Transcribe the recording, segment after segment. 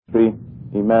3,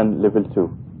 Iman level 2.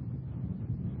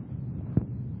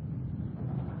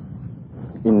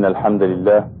 إن الحمد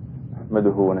لله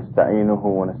نحمده ونستعينه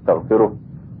ونستغفره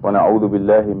ونعوذ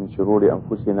بالله من شرور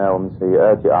أنفسنا ومن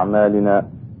سيئات أعمالنا.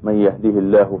 من يهده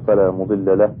الله فلا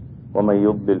مضل له ومن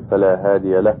يضلل فلا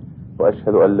هادي له،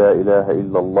 وأشهد أن لا إله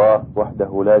إلا الله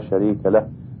وحده لا شريك له،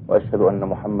 وأشهد أن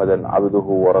محمدا عبده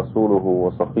ورسوله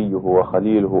وصفيه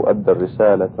وخليله، أدى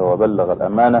الرسالة وبلغ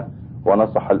الأمانة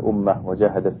ونصح الأمة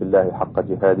وجاهد في الله حق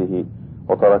جهاده،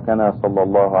 وتركنا صلى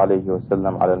الله عليه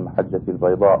وسلم على المحجة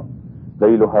البيضاء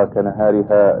ليلها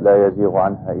كنهارها لا يزيغ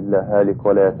عنها إلا هالك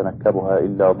ولا يتنكبها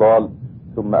إلا ضال.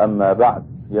 ثم أما بعد،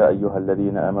 يا أيها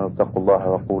الذين آمنوا اتقوا الله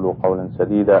وقولوا قولا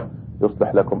سديدا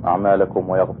يصلح لكم أعمالكم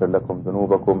ويغفر لكم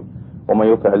ذنوبكم، ومن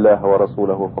يطع الله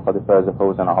ورسوله فقد فاز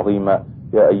فوزا عظيما.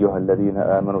 يا أيها الذين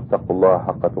آمنوا اتقوا الله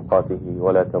حق تقاته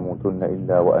ولا تموتن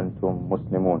إلا وأنتم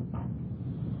مسلمون.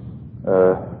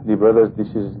 Dear brothers, this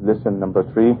is lesson number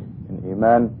 3 in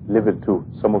Iman level 2.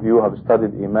 Some of you have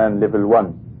studied Iman level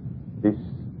 1. This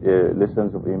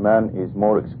lessons of Iman is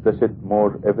more explicit,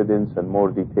 more evidence and more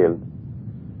detailed.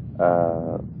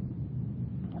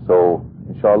 So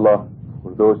inshallah,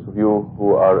 for those of you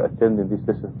who are attending this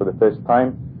lesson for the first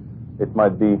time, it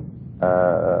might be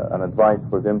an advice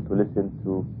for them to listen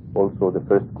to also the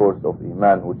first course of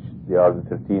Iman, which they are the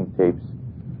 13 tapes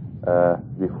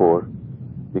before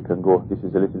we can go. This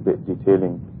is a little bit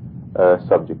detailing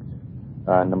subject.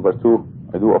 Number 2,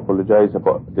 I do apologize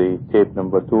about the tape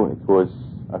number 2. It was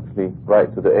actually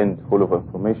right to the end, full of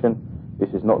information. This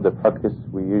is not the practice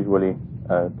we usually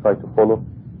try to follow.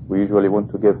 We usually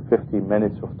want to give 50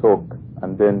 minutes of talk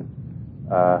and then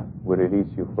we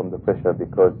release you from the pressure,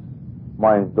 because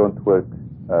minds don't work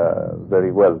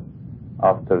very well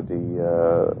after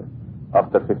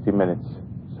 50 minutes.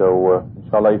 So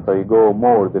inshallah, if I go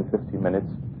more than 50 minutes,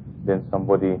 then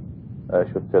somebody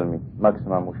should tell me.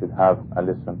 Maximum we should have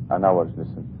an hour's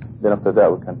lesson. Then after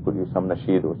that we can put you some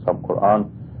nasheed or some Quran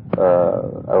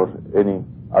or any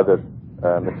other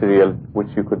material which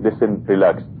you could listen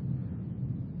relaxed,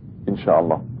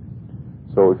 inshallah.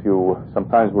 So if you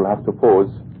sometimes will have to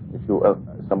pause if you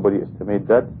somebody estimate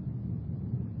that,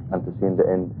 and to see in the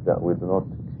end that we do not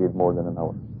exceed more than an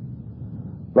hour.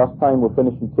 Last time we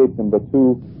finished in tape number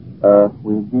 2.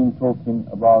 We've been talking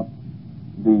about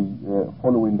the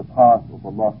following the path of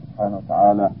Allah subhanahu wa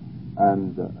ta'ala,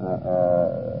 and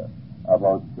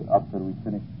about after we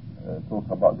finished talk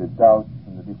about the doubts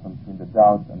and the difference between the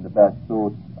doubts and the bad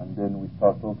thoughts, and then we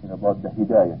start talking about the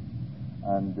hidayah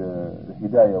and the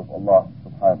hidayah of Allah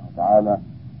subhanahu wa ta'ala.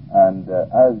 And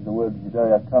as the word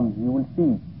hidayah comes, you will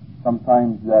see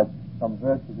sometimes that some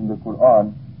verses in the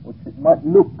Quran, which it might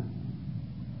look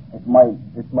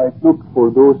for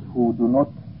those who do not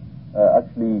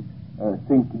actually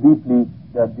think deeply,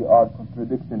 that they are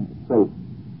contradicting itself.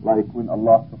 Like when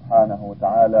Allah subhanahu wa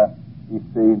ta'ala is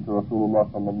saying to Rasulullah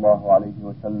sallallahu alayhi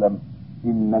wa sallam,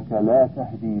 إِنَّكَ لَا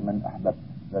تَهْدِي مَنْ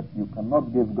أَحْبَبْتَ, that you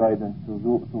cannot give guidance to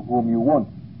whom you want.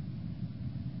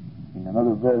 In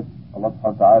another verse, Allah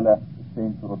subhanahu wa ta'ala is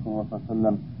saying to Rasulullah sallallahu alayhi wa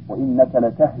sallam, وَإِنَّكَ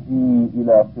لَتَهْدِي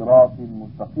إِلَى صِرَاطٍ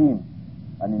مُسْتَقِيمٍ,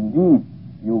 and indeed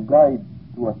you guide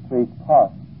to a straight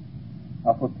path.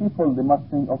 Now for people, they must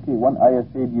think, okay, one ayah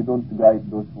said you don't guide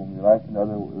those whom you like, and the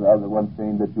other one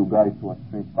saying that you guide to a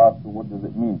straight path. So what does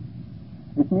it mean?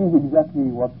 It means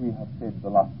exactly what we have said the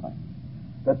last time,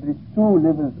 that there is 2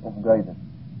 levels of guidance.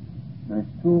 There is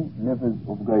 2 levels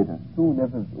of guidance, 2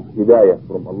 levels of hidayah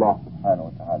from Allah subhanahu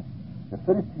wa ta'ala. The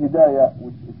first hidayah,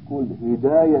 which is called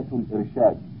hidayatul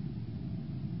irshad,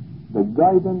 the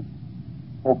guidance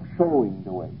of showing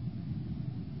the way.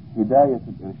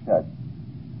 Hidayatul irshad.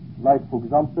 Like for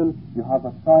example, you have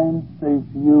a sign saying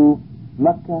to you,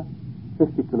 Mecca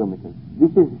 50 kilometers.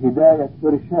 This is hidayat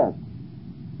irshad.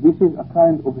 This is a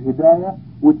kind of hidayah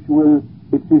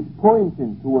it is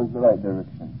pointing towards the right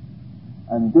direction.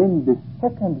 And then the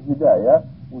second hidayah,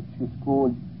 which is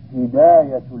called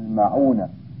hidayatul ma'una.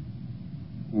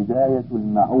 Hidayatul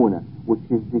ma'una, which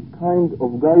is the kind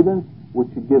of guidance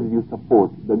which gives you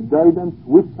support. The guidance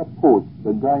with support,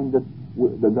 the guidance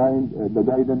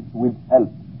with help.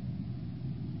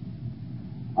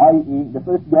 I.e., the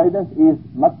first guidance is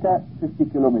Mecca 50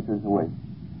 kilometers away.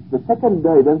 The second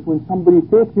guidance, when somebody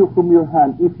takes you from your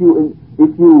hand, if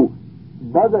you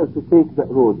bother to take that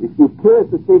road, if you care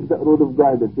to take that road of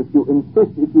guidance, if you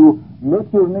insist, if you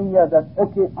make your niyyah that,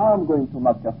 okay, I am going to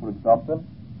Mecca, for example,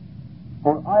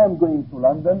 or I am going to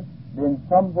London, then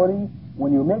somebody,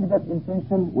 when you make that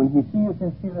intention, when he sees you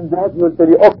sincere in that, he will tell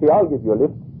you, okay, I'll give you a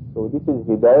lift. So this is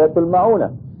hidayatul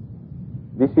ma'una.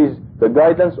 This is the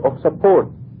guidance of support.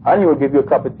 And he will give you a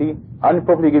cup of tea, and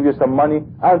probably give you some money.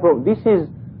 And this is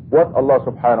what Allah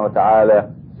subhanahu wa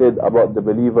ta'ala said about the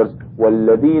believers,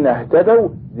 وَالَّذِينَ اهْتَدَوْا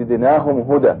زِدْنَاهُمْ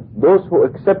هُدًى. Those who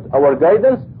accept our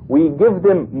guidance, we give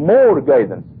them more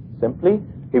guidance. Simply,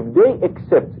 if they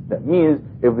accept, that means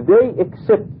if they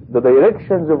accept the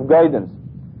directions of guidance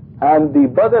and they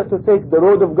bother to take the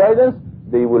road of guidance,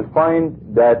 they will find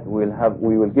that we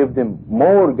will give them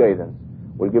more guidance,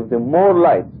 we'll give them more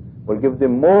light, we'll give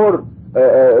them more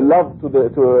love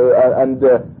and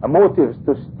motives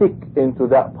to stick into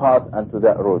that path and to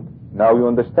that road. Now you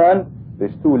understand,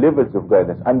 there's two levels of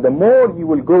guidance, and the more you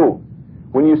will go,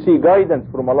 when you see guidance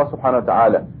from Allah subhanahu wa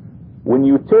ta'ala, when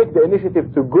you take the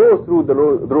initiative to go through the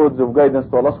roads of guidance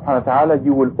to Allah subhanahu wa ta'ala,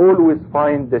 you will always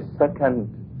find the second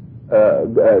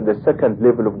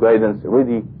level of guidance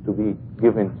ready to be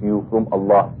given to you from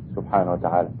Allah subhanahu wa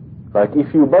ta'ala. Like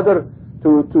if you bother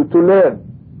to learn,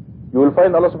 you will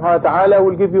find Allah subhanahu wa ta'ala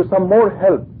will give you some more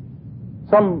help.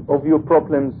 Some of your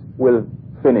problems will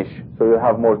finish, so you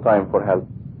have more time for help.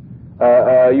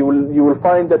 You will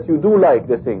find that you do like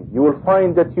the thing. You will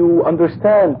find that you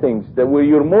understand things, that where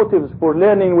your motives for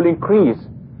learning will increase,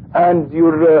 and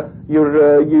your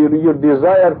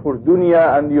desire for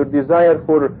dunya and your desire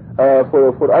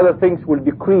for other things will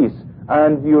decrease,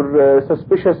 and your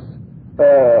suspicious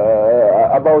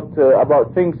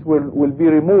about things will be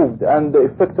removed, and the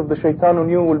effect of the shaitan on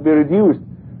you will be reduced.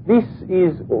 This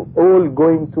is all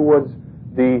going towards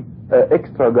the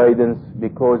extra guidance,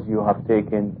 because you have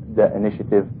taken the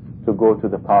initiative to go to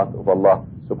the path of Allah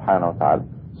subhanahu wa ta'ala.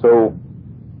 So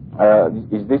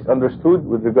is this understood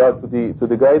with regard to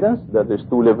the guidance, that there's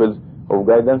two levels of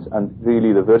guidance, and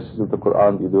really the verses of the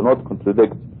Quran, they do not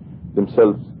contradict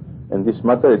themselves in this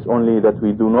matter. It's only that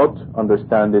we do not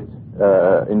understand it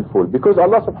in full, because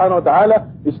Allah subhanahu wa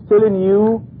ta'ala is telling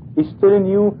you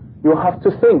you have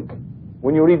to think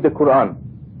when you read the Quran.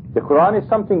 The Quran is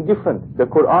something different. The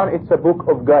Quran, it's a book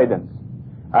of guidance,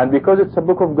 and because it's a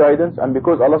book of guidance, and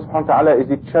because Allah subhanahu wa ta'ala is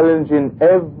challenging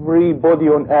everybody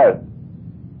on earth,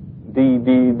 the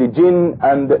jinn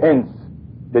and the ins,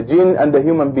 the jinn and the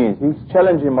human beings, He's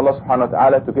challenging Allah subhanahu wa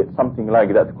ta'ala to get something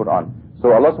like that Quran.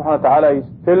 So Allah subhanahu wa ta'ala is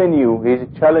telling you, He's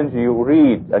challenging you,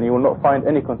 read, and you will not find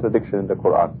any contradiction in the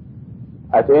Quran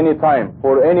at any time,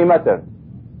 for any matter.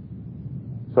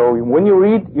 So when you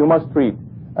read, you must read.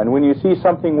 And when you see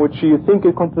something which you think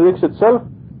it contradicts itself,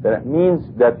 then it means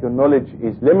that your knowledge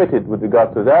is limited with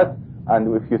regard to that.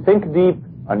 And if you think deep,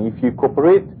 and if you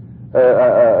cooperate,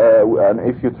 and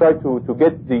if you try to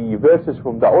get the verses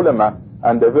from the ulama,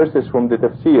 and the verses from the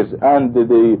tafsirs, and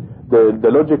the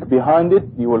logic behind it,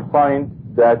 you will find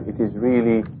that it is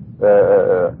really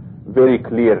very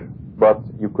clear, but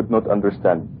you could not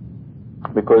understand.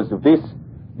 Because of this,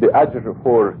 the ajr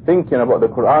for thinking about the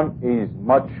Quran is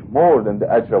much more than the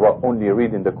ajr about only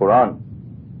reading the Quran.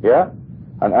 Yeah?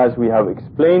 And as we have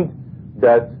explained,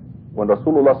 that when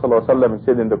Rasulullah sallallahu alaihi wasallam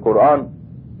said in the Quran,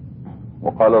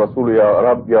 وقال رسول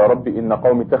يا رب إن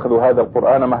قوم اتخذوا هذا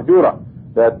القرآن مهجورا,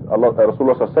 that Allah,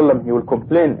 Rasulullah sallallahu alaihi wasallam, he will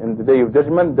complain in the day of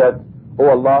judgment that, oh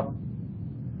Allah,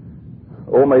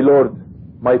 oh my Lord,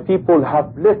 my people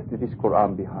have left this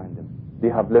Quran behind them. They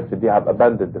have left it, they have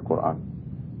abandoned the Quran.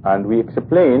 And we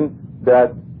explain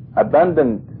that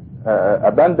abandoning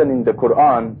the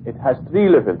Quran, it has three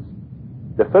levels.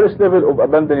 The first level of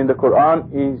abandoning the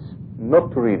Quran is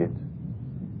not to read it.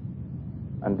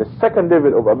 And the second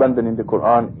level of abandoning the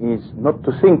Quran is not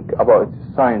to think about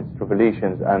its signs,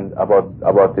 revelations, and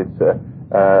about its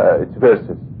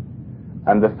verses.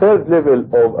 And the third level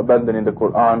of abandoning the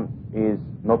Quran is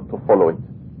not to follow it.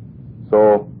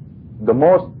 So the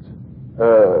most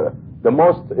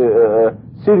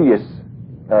serious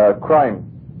crime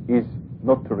is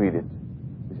not to read it.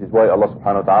 This is why Allah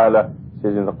subhanahu wa ta'ala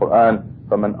says in the Quran,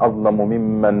 فَمَنْ أَظْلَمُ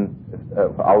مِمَّنْ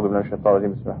أعوذ بالله من الشيطان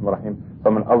الرجيم بسم الله الرحمن الرحيم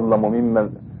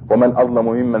ومن أظلم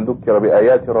ممن ذكر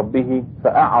بآيات ربه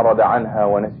فأعرض عنها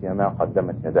ونسي ما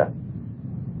قدمت يداه.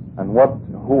 And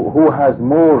who has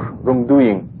more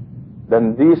wrongdoing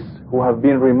than this, who have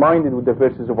been reminded with the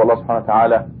verses of Allah subhanahu wa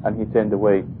ta'ala, and he turned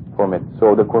away from it.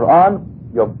 So the Quran,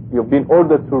 you've been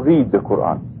ordered to read the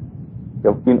Quran.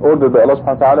 You've been ordered by Allah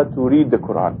subhanahu wa ta'ala to read the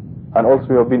Quran. And also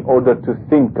you have been ordered to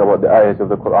think about the ayahs of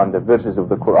the Quran, the verses of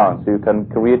the Quran, so you can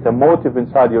create a motive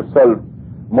inside yourself,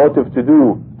 motive to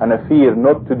do, and a fear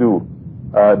not to do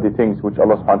the things which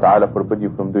Allah subhanahu wa ta'ala forbid you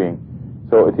from doing.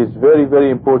 So it is very,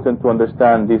 very important to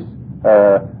understand these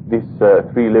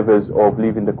three levels of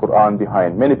leaving the Quran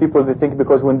behind. Many people, they think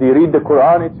because when they read the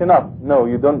Quran it's enough. No,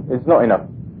 you don't. It's not enough.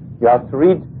 You have to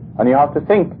read, and you have to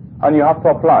think, and you have to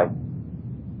apply.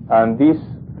 And these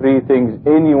three things,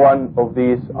 any one of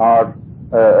these are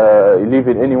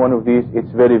leaving any one of these,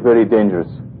 it's very, very dangerous.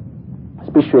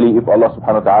 especially if Allah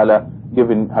subhanahu wa ta'ala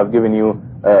have given you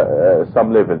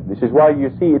some level. This is why you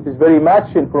see it is very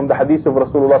matching from the hadith of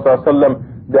Rasulullah sallallahu alaihi wasallam,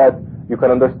 that you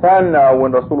can understand now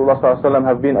when Rasulullah sallallahu alaihi wasallam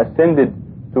have been ascended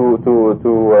to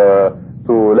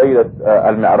Laylat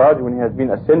al-Mi'raj, when he has been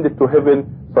ascended to heaven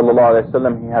sallallahu alaihi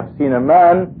wasallam, he have seen a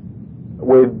man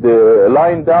with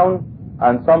lying down,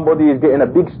 and somebody is getting a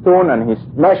big stone and he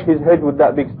smash his head with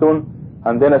that big stone,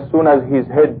 and then as soon as his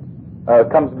head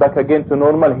comes back again to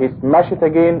normal, he smash it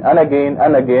again and again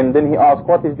and again. Then he asked,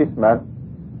 what is this man?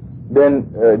 Then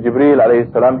Jibreel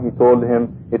alayhi salam, he told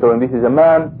him this is a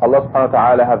man, Allah subhanahu wa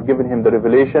ta'ala have given him the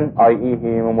revelation, i.e.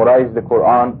 he memorized the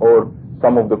Quran or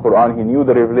some of the Quran, he knew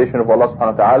the revelation of Allah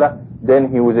subhanahu wa ta'ala. Then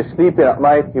he was sleeping at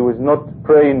night, he was not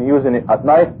praying using it at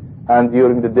night, and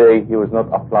during the day he was not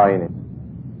applying it.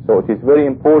 So it is very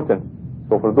important.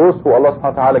 So for those who Allah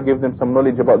subhanahu wa ta'ala give them some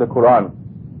knowledge about the Quran,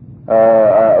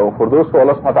 for those who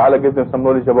Allah subhanahu wa ta'ala give them some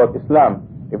knowledge about Islam,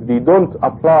 if they don't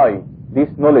apply this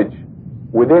knowledge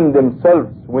within themselves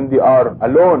when they are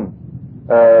alone,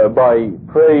 by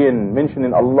praying,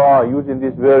 mentioning Allah, using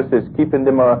these verses, keeping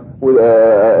them in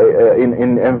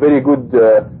very good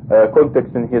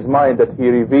context in his mind, that he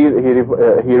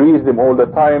reads them all the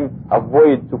time,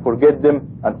 avoid to forget them,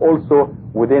 and also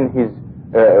within his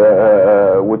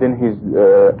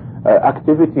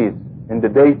activities in the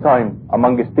daytime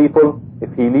among his people,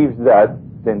 if he leaves that,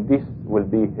 then this will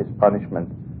be his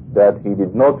punishment, that he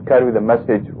did not carry the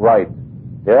message right.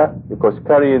 Yeah, because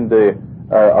carrying the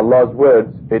Allah's words,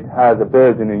 it has a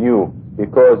burden on you,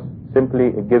 because simply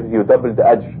it gives you double the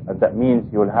ajr, and that means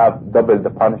you will have double the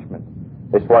punishment.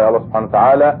 That's why Allah subhanahu wa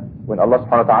ta'ala, when Allah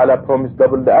subhanahu wa ta'ala promised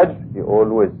double the ajr, he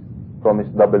always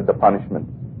promised double the punishment.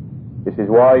 This is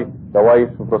why the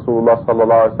wives of Rasulullah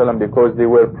sallallahu alaihi wasallam, because they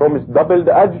were promised double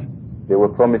the ajr, they were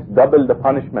promised double the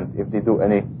punishment if they do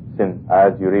any sin,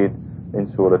 as you read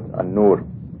in Surah An-Nur.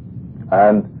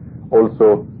 And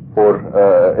also for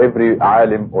every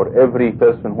alim or every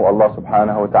person who Allah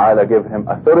subhanahu wa ta'ala gave him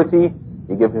authority,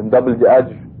 he gave him double the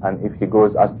ajr, and if he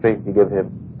goes astray, he gave him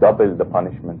double the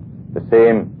punishment. The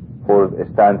same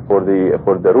stands for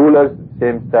the rulers, the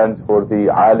same stands for the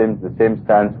alims, the same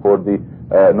stands for the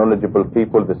knowledgeable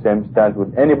people, the same stands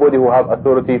with anybody who have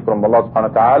authority from Allah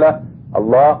subhanahu wa ta'ala.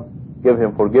 Allah give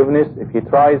him forgiveness if he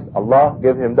tries, Allah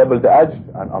give him double the ajr,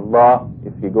 and Allah,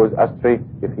 if he goes astray,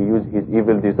 if he use his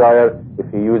evil desire, if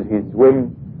he use his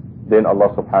whim, then Allah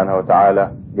subhanahu wa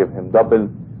ta'ala give him double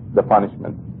the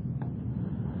punishment.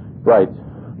 Right,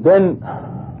 then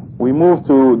we move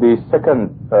to the second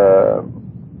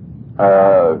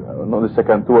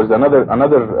towards another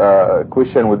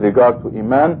question with regard to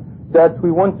Iman, that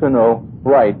we want to know,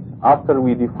 right, after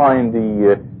we define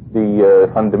the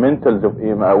fundamentals of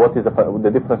Iman, what is the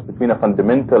difference between a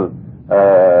fundamental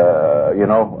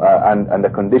and a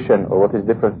condition, or what is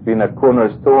the difference between a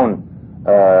cornerstone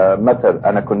matter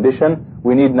and a condition.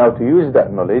 We need now to use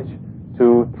that knowledge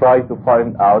to try to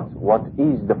find out what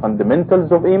is the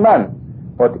fundamentals of Iman,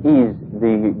 what is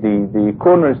the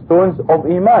cornerstones of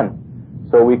Iman,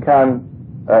 so we can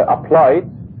apply it,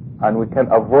 and we can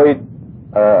avoid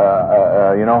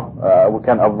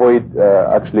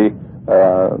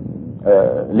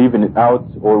leaving it out,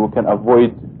 or we can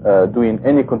avoid doing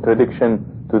any contradiction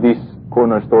to these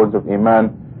cornerstones of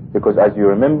Iman. Because as you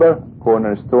remember,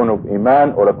 cornerstone of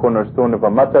Iman, or a cornerstone of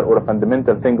a matter, or a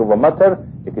fundamental thing of a matter,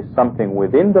 it is something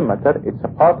within the matter, it's a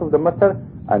part of the matter,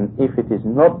 and if it is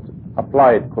not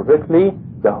applied correctly,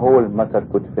 the whole matter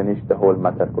could finish, the whole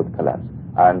matter could collapse.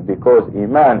 And because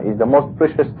Iman is the most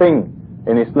precious thing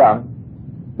in Islam,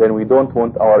 then we don't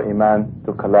want our Iman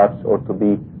to collapse or to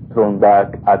be thrown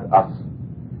back at us,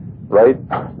 right?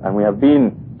 And we have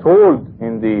been told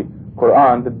in the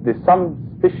Quran that there's some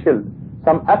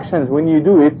actions, when you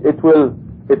do it, it will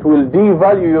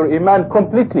devalue your Iman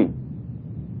completely.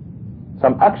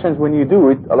 Some actions, when you do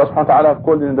it, Allah subhanahu wa ta'ala have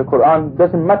called it in the Quran,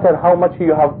 doesn't matter how much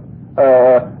you have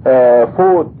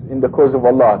fought in the cause of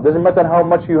Allah, doesn't matter how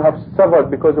much you have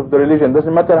suffered because of the religion,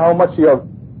 doesn't matter how much you have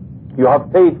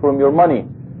paid from your money,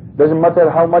 doesn't matter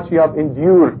how much you have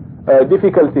endured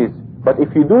difficulties, but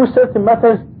if you do certain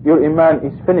matters, your Iman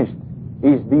is finished,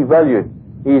 is devalued,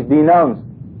 is denounced,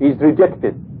 is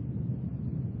rejected.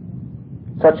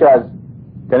 Such as,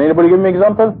 can anybody give me an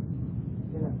example?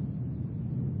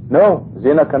 No,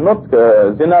 zina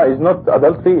is not,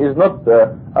 adultery is not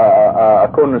a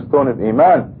cornerstone of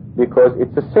Iman, because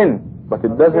it's a sin, but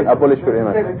it doesn't abolish your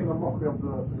Iman.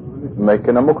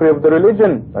 Making a mockery of the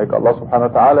religion, like Allah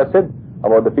subhanahu wa ta'ala said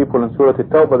about the people in Surah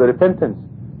At-Tawbah, the repentance.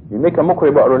 You make a mockery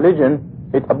about religion,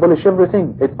 It abolishes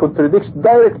everything. It contradicts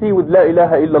directly with La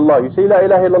ilaha illallah. You say La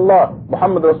ilaha illallah,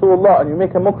 Muhammad Rasulullah, and you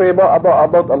make a mockery about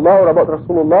Allah or about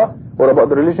Rasulullah or about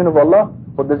the religion of Allah.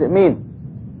 What does it mean?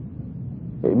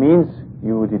 It means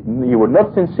you were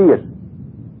not sincere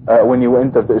when you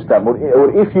entered Islam, or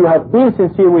if you have been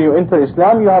sincere when you enter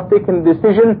Islam, you have taken a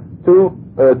decision to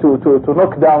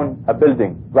knock down a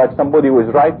building, like somebody who is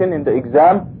writing in the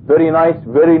exam, very nice,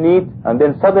 very neat, and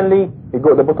then suddenly he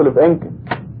got the bottle of ink,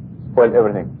 spoiled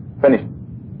everything, finished.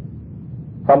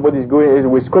 Somebody's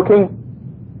is cooking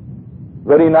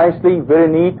very nicely, very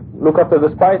neat, look after the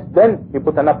spice, then he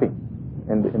put a nappy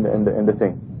in the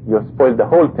thing. You have spoiled the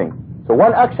whole thing. So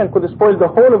one action could spoil the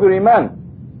whole of your iman.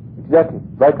 Exactly.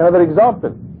 Like another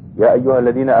example. يا أيها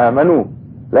الذين آمنوا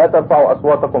لا ترفعوا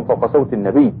أصواتكم فوق صوت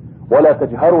النبي ولا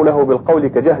تجهروا له بالقول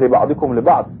كجهر بعضكم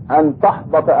لبعض أن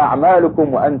تحبط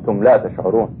أعمالكم وأنتم لا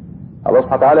تشعرون. Allah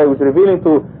subhanahu wa ta'ala was revealing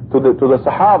to the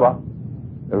Sahaba,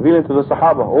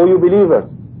 oh you believers,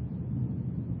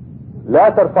 لا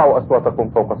ترفعوا أصواتكم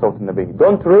فوق صوت النبي.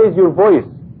 Don't raise your voice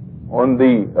on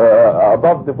the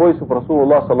above the voice of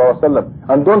Rasulullah sallallahu alaihi wasallam,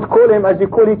 and don't call him as you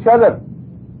call each other,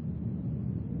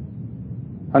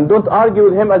 and don't argue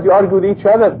with him as you argue with each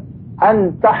other.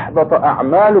 أن تحبط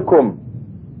أعمالكم,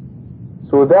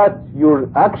 so that your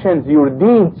actions, your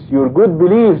deeds, your good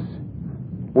beliefs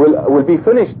will be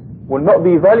finished, will not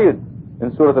be valued.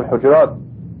 In Surah Al-Hujurat,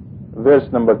 verse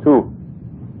number 2,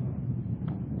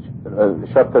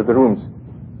 chapter the rooms.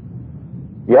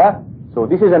 Yeah. So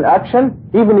this is an action.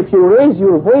 Even if you raise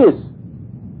your voice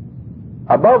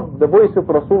above the voice of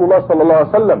Rasulullah sallallahu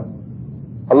alaihi wasallam,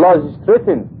 Allah is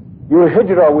threatened, your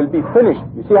hijrah will be finished.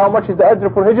 You see how much is the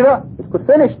ajr for hijrah? It could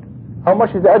finish. How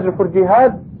much is the ajr for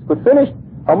jihad? It could finish.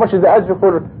 How much is the ajr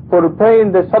for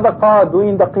paying the sadaqah,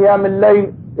 doing the qiyam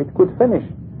al-layl? It could finish.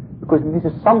 Because this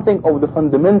is something of the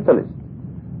fundamentalist,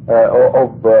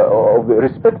 of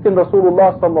respecting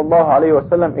Rasulullah sallallahu alayhi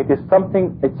wasallam. It is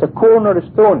something, it's a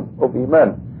cornerstone of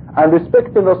iman. And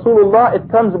respecting Rasulullah, it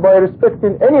comes by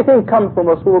respecting anything comes from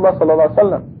Rasulullah sallallahu alayhi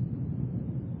wasallam.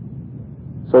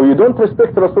 So you don't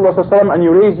respect Rasulullah sallallahu alayhi wasallam and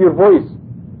you raise your voice.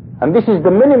 And this is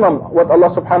the minimum what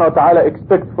Allah subhanahu wa ta'ala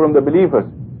expects from the believers.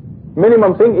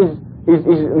 Minimum thing is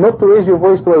not to raise your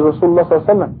voice towards Rasulullah sallallahu alayhi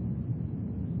wasallam.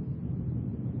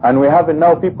 And we have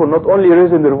now people not only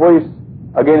raising their voice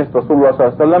against Rasulullah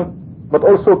sallallahu alaihi wasallam, but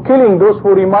also killing those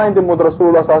who remind them with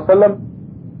Rasulullah sallallahu alaihi wasallam,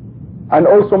 and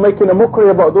also making a mockery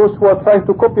about those who are trying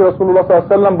to copy Rasulullah sallallahu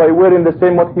alaihi wasallam by wearing the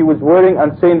same what he was wearing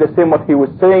and saying the same what he was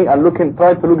saying and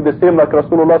trying to look the same like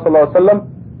Rasulullah sallallahu alaihi wasallam.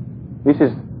 This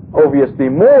is obviously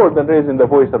more than raising the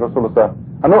voice of Rasulullah.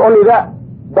 And not only that,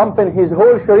 dumping his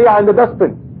whole Sharia in the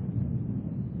dustbin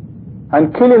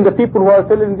and killing the people who are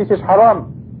telling this is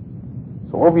haram.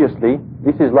 So obviously,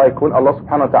 this is like when Allah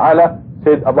subhanahu wa ta'ala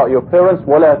said about your parents,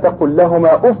 وَلَا تَقُلْ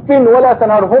لَهُمَا أُفٍّ وَلَا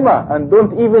تَنْهَرْهُمَا, and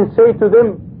don't even say to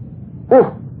them uff,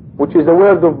 which is a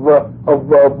word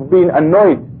of being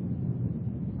annoyed,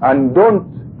 and don't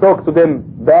talk to them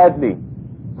badly.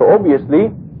 So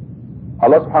obviously,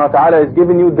 Allah subhanahu wa ta'ala is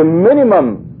giving you the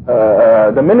minimum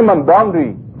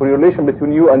boundary for your relation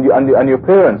between you and your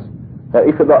parents.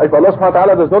 If Allah subhanahu wa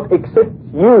ta'ala does not accept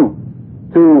you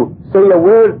to say a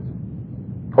word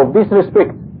of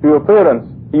disrespect to your parents,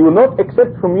 He will not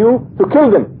accept from you to kill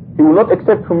them. He will not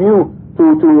accept from you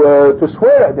to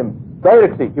swear at them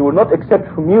directly. He will not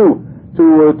accept from you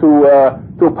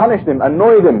to punish them,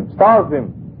 annoy them, starve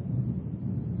them.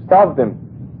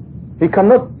 He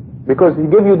cannot, because He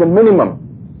gave you the minimum.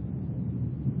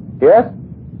 Yes?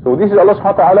 So this is Allah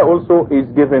subhanahu wa ta'ala also is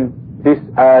given this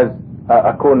as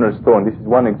a cornerstone. This is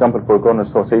one example for a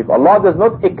cornerstone. So if Allah does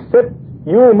not accept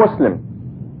you Muslim,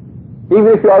 even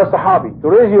if you are a Sahabi, to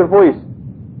raise your voice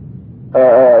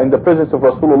in the presence of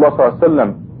Rasulullah sallallahu alaihi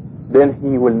wasallam, then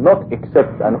He will not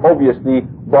accept. And obviously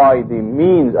by the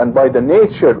means and by the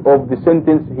nature of the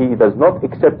sentence, He does not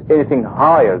accept anything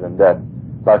higher than that,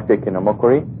 like taking a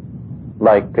mockery,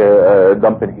 like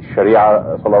dumping His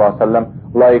Sharia sallallahu alaihi wasallam,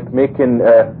 like making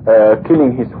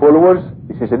killing His followers.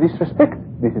 This is a disrespect.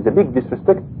 This is a big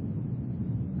disrespect.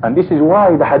 And this is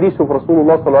why the hadith of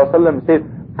Rasulullah sallallahu alaihi wasallam said,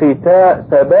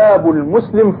 سباب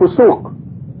المسلم فسوق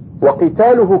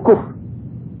وقتاله كفر.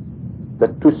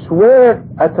 That to swear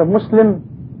at a Muslim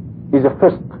is a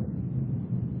fisq,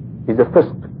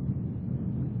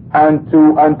 and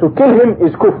to kill him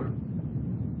is kufr.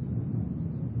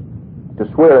 To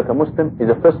swear at a Muslim is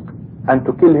a fisq, and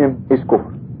to kill him is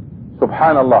kufr.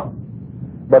 Subhanallah.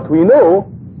 But we know,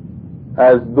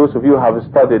 as those of you have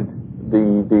studied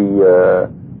the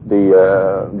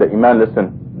Iman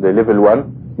lesson, the level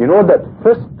 1, you know that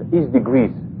fisq is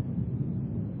degrees.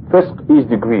 Fisq is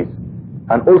degrees.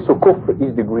 and also kufr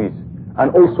is degrees,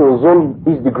 and also zulm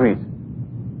is degrees.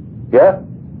 Yeah?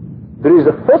 There is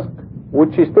a fisq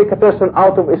which is take a person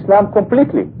out of Islam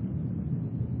completely.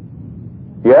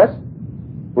 Yes?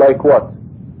 Like what?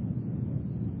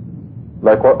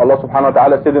 Like what Allah subhanahu wa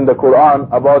ta'ala said in the Quran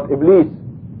about Iblis.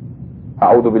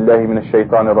 أعوذ بالله من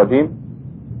الشيطان الرجيم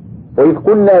وإذ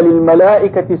قلنا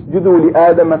للملائكة اسجدوا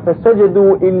لآدم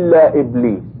فسجدوا إلا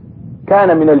إبليس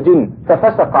كان من الجن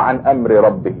ففسق عن أمر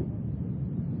ربه.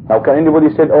 Now can anybody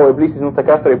say, oh, Iblis is not a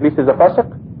kafir, Iblis is a fasiq?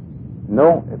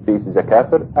 No, Iblis is a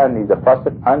kafir and he's a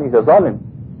fasiq and he's a zalim.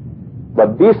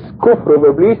 But this kufr of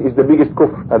Iblis is the biggest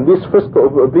kufr, and this fisq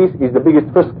of Iblis is the biggest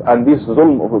fisq, and this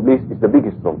zulm of Iblis is the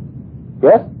biggest zulm.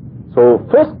 Yes? So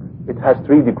fisq, it has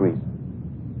 3 degrees.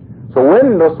 So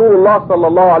when Rasulullah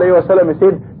sallallahu alayhi wa sallam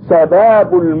said,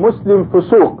 Sababul Muslim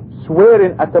fusuq,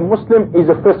 swearing at a Muslim is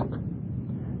a fisq.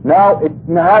 Now it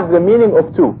has the meaning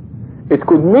of 2. It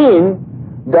could mean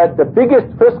that the biggest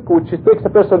fisq which takes a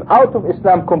person out of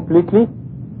Islam completely,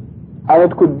 and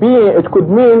it could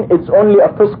mean it's only a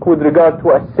fisq with regard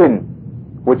to a sin,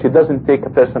 which it doesn't take a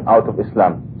person out of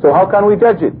Islam. So how can we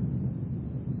judge it?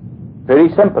 Very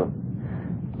simple.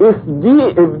 If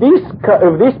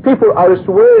these people are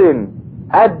swearing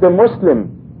at the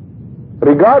Muslim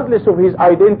regardless of his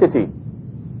identity,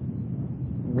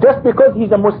 just because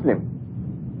he's a Muslim,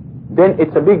 then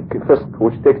it's a big fisq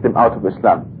which takes them out of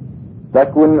Islam.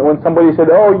 Like when somebody said,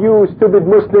 oh, you stupid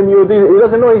Muslim, he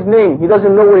doesn't know his name, he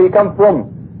doesn't know where he comes from,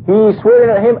 he's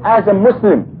swearing at him as a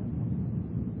Muslim.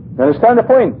 You understand the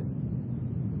point?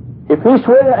 If he's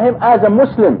swearing at him as a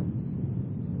Muslim,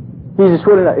 he's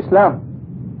swearing at Islam.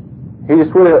 He is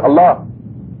swearing at Allah.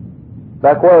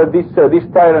 Like this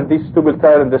tyrant, this stupid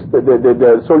tyrant, the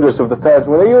soldiers of the tyrants,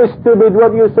 well, you stupid,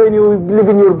 what are you saying? You live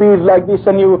in your beard like this,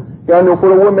 and you know, for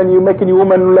a woman, you're making a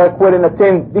woman like wearing a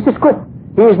tent. This is kufr.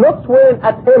 He is not swearing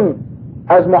at him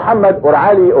as Muhammad or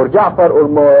Ali or Ja'far or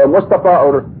Mustafa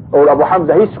or Abu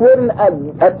Hamza. He's swearing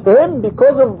at him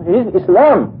because of his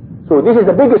Islam. So this is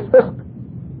the biggest fisq.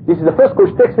 This is the fisq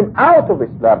which takes him out of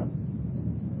Islam.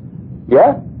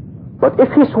 Yeah? But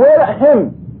if he swear at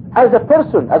him as a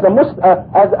person, as a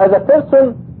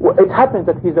person, it happens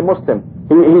that he's a Muslim.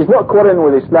 He's not quarreling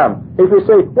with Islam. If you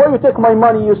say, why you take my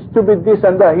money, you stupid this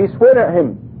and that, he's swearing at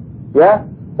him. Yeah?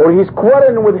 Or he's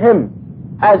quarreling with him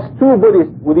as 2 bodies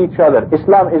with each other.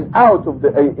 Islam is out of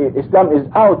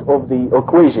the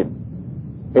equation.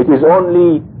 It is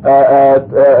only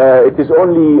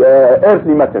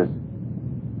earthly matters.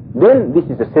 Then this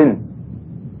is a sin.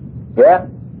 Yeah?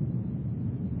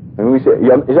 And we say,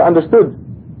 is it understood?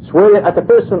 Swearing at a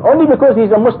person only because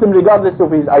he's a Muslim regardless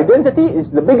of his identity is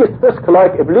the biggest fisq,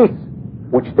 like Iblis,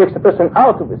 which takes a person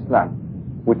out of Islam,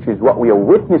 which is what we are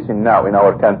witnessing now in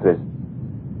our countries.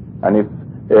 And if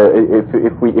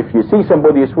you see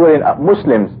somebody swearing at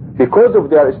Muslims because of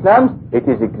their Islam, it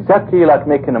is exactly like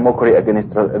making a mockery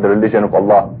against the religion of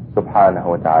Allah subhanahu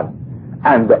wa ta'ala.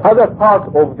 And the other part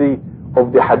of the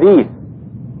hadith,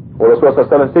 where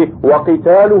Rasulullah says,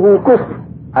 وَقِتَالُهُ كُفْرٌ,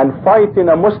 and fighting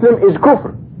a Muslim is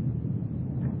kufr.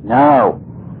 Now,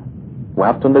 we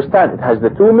have to understand, it has the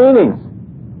 2 meanings.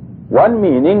 One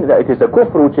meaning that it is a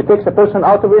kufr which takes a person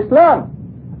out of Islam,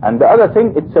 and the other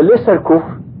thing, it's a lesser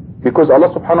kufr, because Allah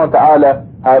subhanahu wa ta'ala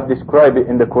have described it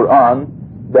in the Quran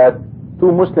that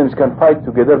 2 Muslims can fight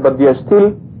together, but they are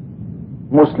still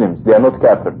Muslims, they are not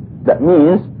kafir. That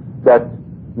means that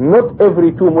not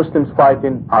every 2 Muslims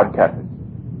fighting are kafir.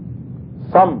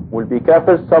 Some will be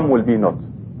kafir, some will be not.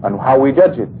 And how we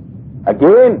judge it?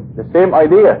 Again, the same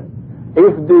idea.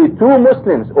 If the 2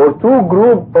 Muslims or 2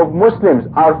 group of Muslims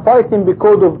are fighting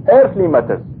because of earthly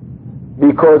matters,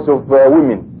 because of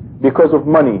women, because of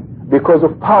money, because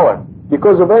of power,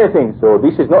 because of anything, so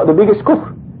this is not the biggest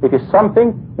kufr. It is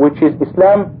something which is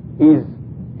Islam is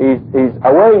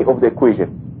away of the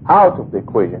equation, out of the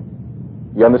equation.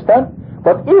 You understand?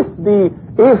 But if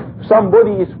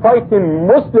somebody is fighting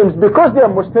Muslims because they are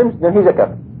Muslims, then he's a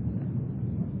kafir.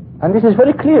 And this is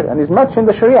very clear and is much in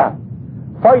the Sharia.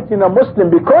 Fighting a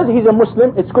Muslim because he's a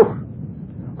Muslim, it's kufr.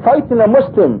 Fighting a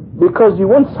Muslim because you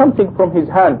want something from his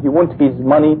hand, you want his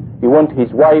money, you want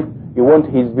his wife, you want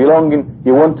his belonging,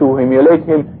 you want to humiliate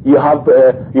him, you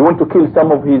want to kill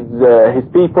some of his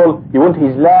people, you want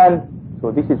his land. So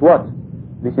this is what?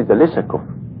 This is a lesser kufr.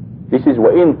 This is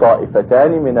وَإِن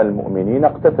طَائِفَتَانِ مِنَ الْمُؤْمِنِينَ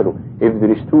اقْتَتَلُوا. If there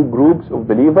is 2 groups of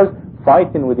believers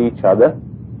fighting with each other,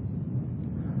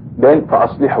 then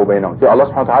فَأَصْلِحُوا بَيْنَهُمْ. So Allah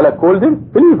subhanahu wa ta'ala called them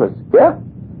believers. Yeah?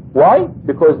 Why?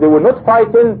 Because they were not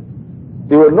fighting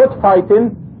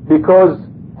because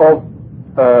of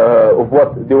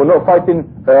what? They were not fighting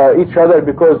each other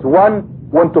because one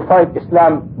want to fight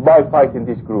Islam by fighting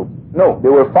this group. No, they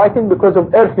were fighting because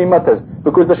of earthly matters,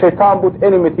 because the shaitan put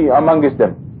enmity amongst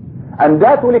them. And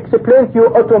that will explain to you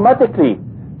automatically.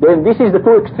 Then this is the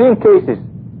two extreme cases.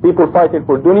 People fighting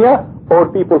for dunya, or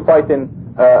people fighting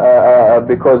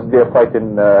because they fight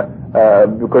in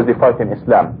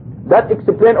Islam. That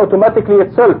explains automatically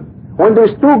itself. When there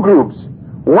is two groups,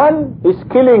 one is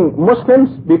killing Muslims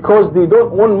because they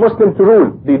don't want Muslim to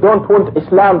rule. They don't want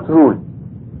Islam to rule.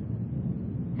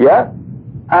 Yeah?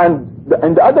 And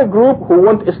the other group who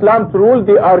want Islam to rule,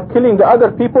 they are killing the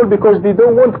other people because they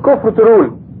don't want kufr to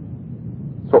rule.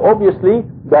 So obviously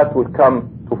that will come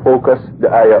to focus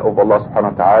the ayah of Allah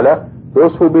subhanahu wa ta'ala.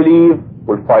 Those who believe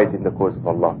will fight in the cause of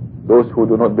Allah. Those who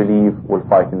do not believe will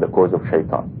fight in the cause of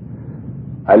shaitan.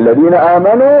 الذين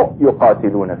آمنوا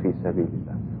يقاتلون في سبيل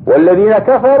الله والذين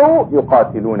كفروا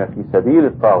يقاتلون في سبيل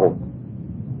الطاغوت.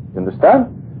 You understand?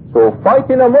 So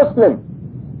fighting a Muslim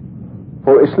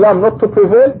for Islam not to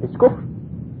prevail is kufr.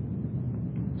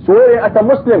 Swearing at a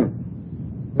Muslim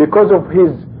because of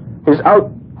his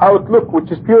outlook which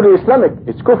is purely Islamic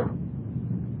is kufr.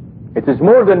 It is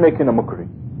more than making a mockery.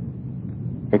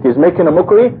 It is making a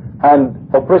mockery and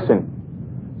oppressing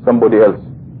somebody else.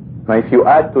 Now if you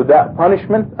add to that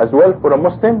punishment as well for a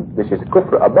Muslim, this is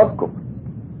kufr above kufr.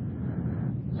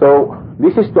 So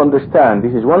this is to understand,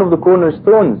 this is one of the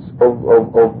cornerstones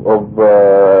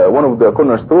one of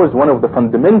the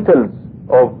fundamentals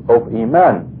of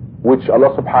Iman, which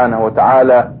Allah subhanahu wa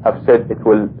ta'ala have said it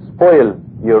will spoil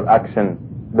your action,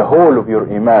 the whole of your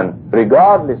Iman,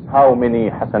 regardless how many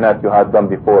hasanat you had done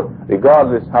before,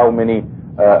 regardless how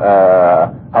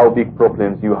big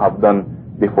problems you have done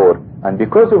before. And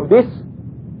because of this,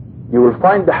 you will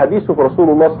find the hadith of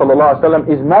Rasulullah sallallahu alaihi wasallam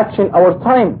is matching our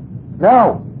time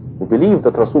now. We believe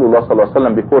that Rasulullah sallallahu alaihi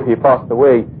wasallam, before he passed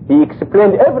away, he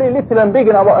explained every little and big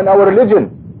in our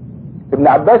religion. Ibn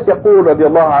Abbas يقول رضي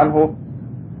الله عنه,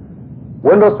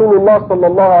 when Rasulullah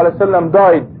sallallahu alaihi wasallam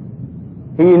died,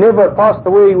 he never passed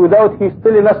away without he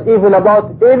telling us even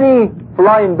about any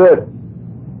flying bird.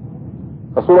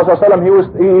 Rasulullah sallallahu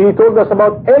alaihi wasallam, he told us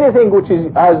about anything which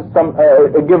has some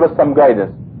give us some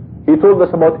guidance. He told us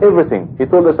about everything. He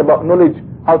told us about knowledge,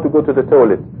 how to go to the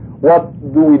toilet. What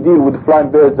do we deal with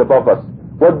flying birds above us?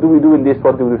 What do we do in this?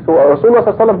 What do we do? So Rasulullah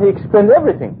sallallahu alaihi wasallam, he explained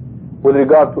everything with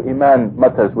regard to Iman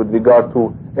matters, with regard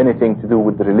to anything to do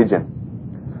with the religion.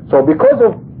 So because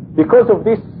of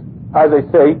this, as I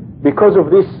say, because of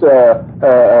this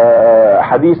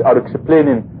hadith are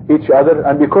explaining each other,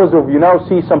 and because of, you now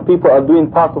see some people are doing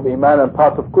part of Iman and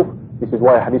part of Kufr. This is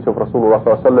why hadith of Rasulullah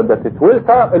sallallahu alaihi wasallam, that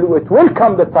it will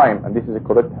come the time, and this is a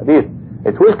correct hadith,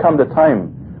 it will come the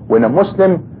time when a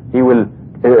Muslim, he will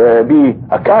be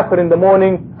a kafir in the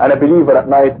morning and a believer at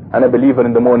night, and a believer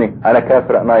in the morning and a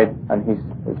kafir at night, and he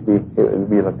will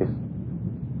be like this.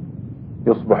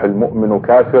 يصبح المؤمن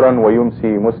كافرا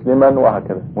ويمسي مسلما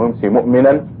وهكذا ويمسي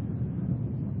مؤمنا,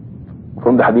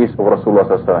 from the hadith of Rasulullah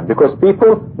sallallahu alaihi wasallam. Because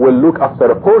people will look after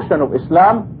a portion of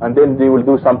Islam and then they will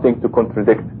do something to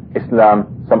contradict Islam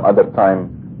some other time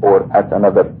or at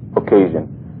another occasion.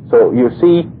 So you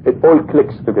see, it all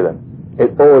clicks together.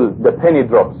 The penny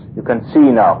drops. You can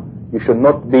see now. You should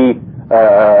not be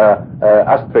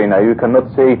astray now. You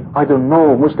cannot say, I don't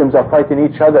know, Muslims are fighting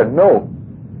each other. No.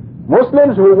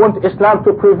 Muslims who want Islam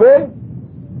to prevail,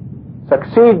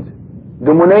 succeed,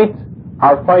 dominate,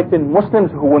 are fighting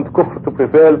Muslims who want kufr to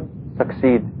prevail,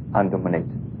 succeed and dominate.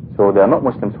 So they are not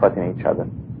Muslims fighting each other.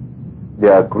 They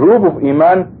are a group of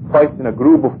Iman fighting a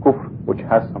group of kufr which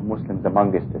has some Muslims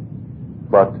amongst it.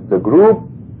 But the group,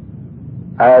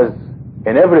 as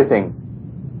in everything,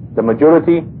 the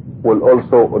majority will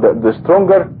also, the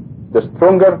stronger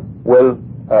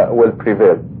will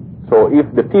prevail. So if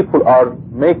the people are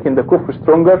making the kufr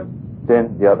stronger,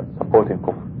 then they are supporting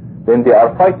kufr. Then they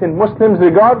are fighting Muslims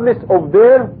regardless of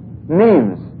their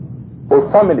names or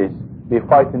families. They're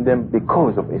fighting them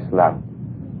because of Islam.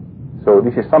 So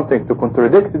this is something to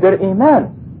contradict their Iman.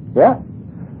 Yeah?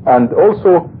 And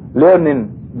also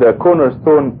learning the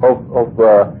cornerstone of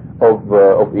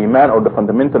Iman, or the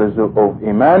fundamentals of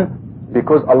Iman,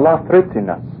 because Allah threatened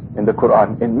us in the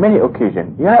Quran in many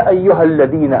occasions. يا أيها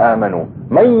الذين آمنوا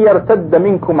من يرتد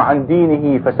منكم عن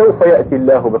دينه فسوف يأتي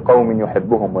الله بقوم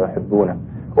يحبهم ويحبونه.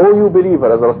 O you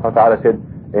believer, as Allah subhanahu wa ta'ala said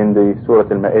in the Surah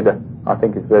Al-Ma'idah, I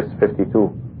think it's verse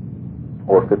 52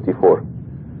 or 54.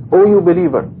 O you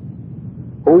believers,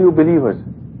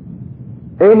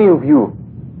 any of you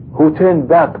who turn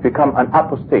back, become an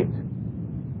apostate,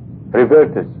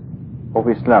 reverters of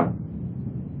Islam,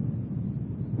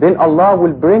 then Allah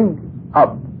will bring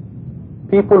up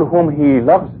people whom He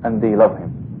loves and they love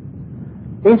Him.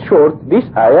 In short, this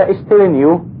ayah is telling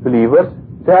you, believers,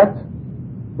 that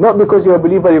Not because you're a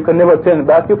believer you can never turn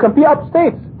back. You can be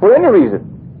upstate for any reason.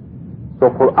 So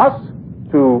for us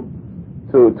to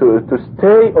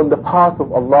stay on the path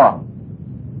of Allah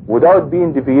without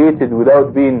being deviated,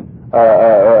 without being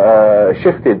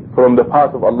shifted from the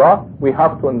path of Allah, we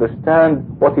have to understand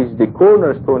what is the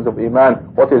cornerstones of Iman,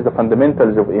 what is the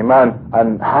fundamentals of Iman,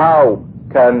 and how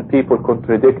can people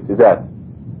contradict that.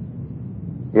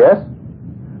 Yes?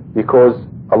 Because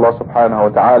Allah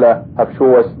subhanahu wa ta'ala have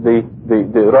shown us the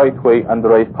right way and the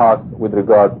right path with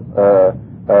regard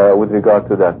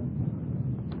to that.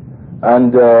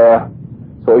 And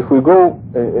so if we go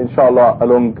inshallah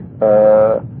along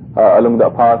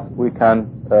that path, we can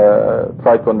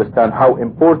try to understand how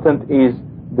important is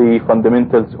the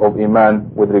fundamentals of Iman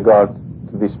with regard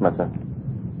to this matter.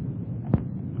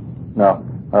 Now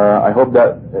I hope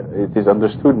that it is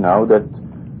understood now that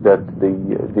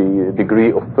the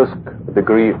degree of fisk,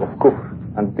 degree of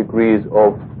kufr, and degrees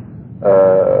of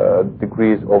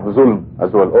zulm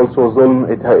as well. Also zulm,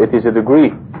 it is a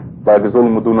degree, like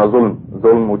zulm duna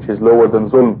zulm which is lower than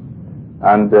zulm,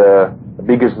 and the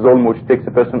biggest zulm which takes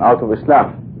a person out of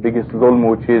Islam, biggest zulm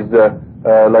which is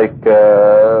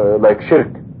like shirk.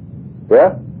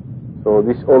 Yeah. So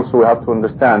this also we have to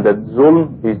understand that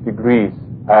zulm is degrees,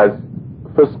 as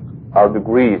fisk are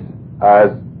degrees,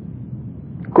 as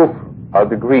kufr are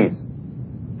degrees.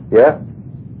 Yeah.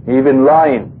 Even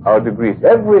lying are degrees.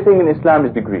 Everything in Islam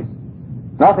is degrees.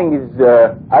 Nothing is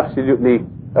absolutely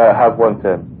have one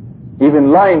term.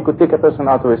 Even lying could take a person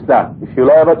out of Islam. If you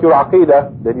lie about your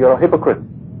aqidah, then you're a hypocrite.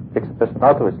 It takes a person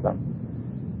out of Islam.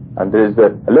 And there is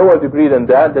a lower degree than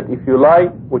that, that if you lie,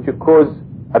 which you cause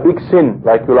a big sin,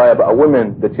 like you lie about a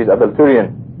woman that she's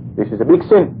adulterine, this is a big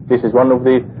sin. This is one of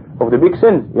the big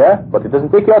sins, yeah. But it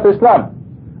doesn't take you out of Islam.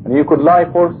 And you could lie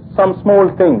for some small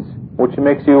things, which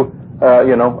makes you, a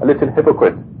little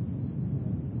hypocrite.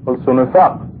 Also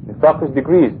nifaq. Nifaq is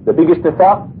degrees. The biggest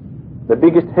nifaq, the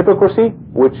biggest hypocrisy,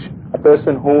 which a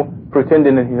person who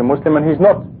pretending that he's a Muslim and he's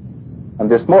not. And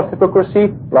there's more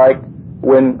hypocrisy, like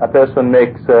when a person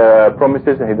makes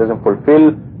promises and he doesn't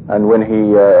fulfill, and when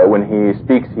he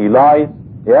speaks he lies.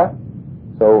 Yeah.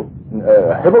 So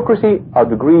hypocrisy are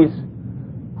degrees,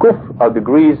 kufr are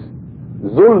degrees,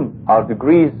 zulm are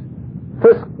degrees,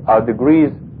 fisk are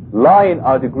degrees, lying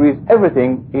are degrees.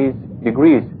 Everything is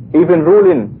degrees. Even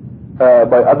ruling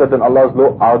by other than Allah's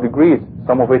law are degrees.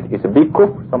 Some of it is a big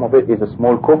kufr, some of it is a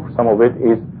small kufr, some of it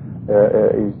is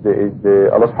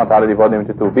Allah subhanahu wa ta'ala divided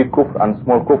into two, big kufr and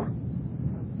small kufr.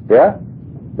 Yeah?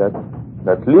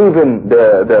 That leaving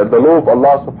the law of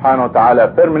Allah subhanahu wa ta'ala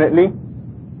permanently,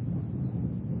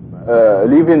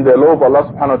 leaving the law of Allah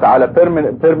subhanahu wa ta'ala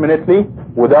permanently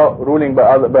without ruling by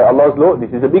Allah's law,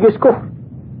 this is the biggest kufr.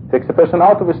 Takes a person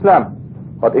out of Islam.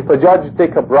 But if a judge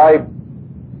take a bribe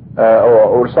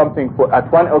or something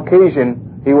at one occasion,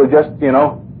 he will just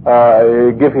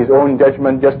give his own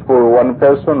judgment just for one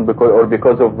person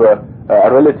because of a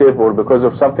relative or because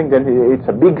of something, then it's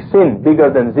a big sin, bigger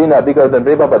than zina, bigger than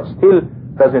riba, but still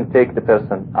doesn't take the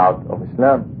person out of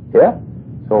Islam. Yeah.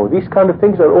 So these kind of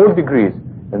things are all degrees,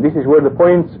 and this is where the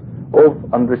points of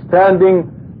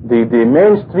understanding the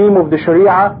mainstream of the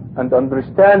Sharia and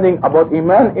understanding about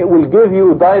Iman, it will give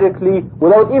you directly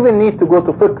without even need to go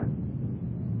to fiqh.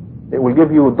 It will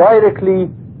give you directly,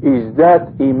 is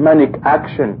that Imanic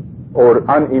action or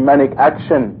un-Imanic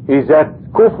action? Is that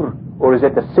kufr or is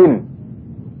that a sin?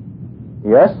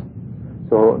 Yes.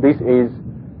 So this is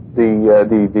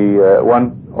the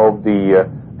one of the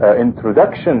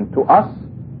introduction to us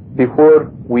before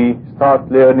we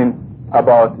start learning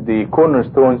about the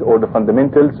cornerstones or the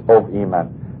fundamentals of Iman.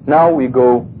 Now we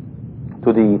go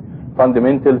to the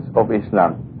fundamentals of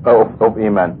Islam, of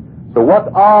Iman. So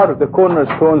what are the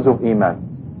cornerstones of Iman?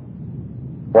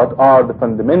 What are the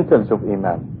fundamentals of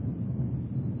Iman?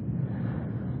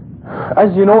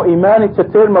 As you know, Iman, it's a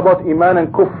term about Iman and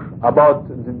Kufr, about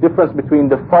the difference between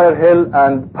the fire, hell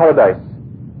and paradise.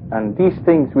 And these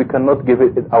things we cannot give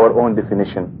it our own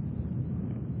definition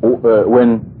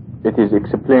when it is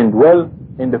explained well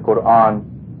in the Quran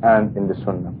and in the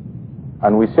Sunnah.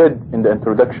 And we said in the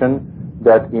introduction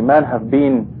that Iman have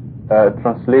been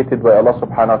translated by Allah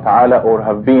subhanahu wa ta'ala, or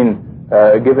have been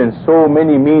given so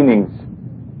many meanings.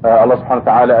 Allah subhanahu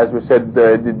wa ta'ala, as we said,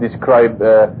 describe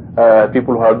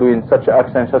people who are doing such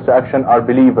action are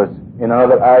believers. In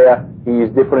another ayah, he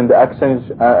is different the actions.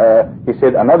 He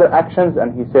said another actions,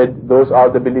 and he said those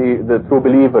are the true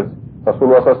believers.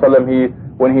 Rasulullah sallallahu alaihi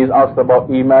wasallam, when he is asked about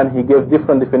Iman, he gave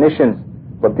different definitions,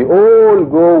 but they all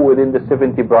go within the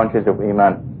 70 branches of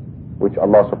Iman, which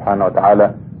Allah subhanahu wa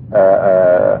ta'ala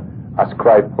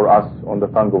ascribed for us on the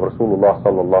tongue of Rasulullah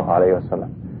sallallahu alaihi wasallam.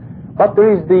 But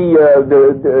there is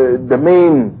the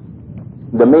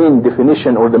main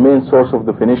definition, or the main source of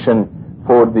definition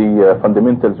for the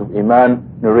fundamentals of Iman,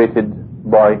 narrated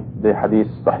by the hadith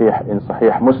Sahih in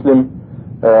Sahih Muslim,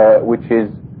 which is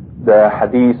the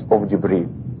hadith of Jibreel.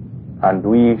 And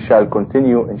we shall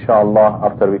continue, inshallah,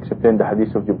 after we explain the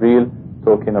hadith of Jibreel,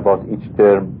 talking about each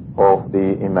term of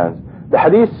the Imans. The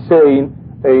hadith saying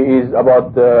is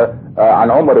about an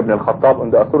Umar ibn al-Khattab, on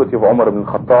the authority of Umar ibn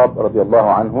al-Khattab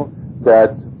radiallahu anhu,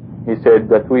 that he said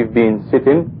that we've been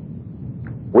sitting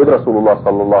with Rasulullah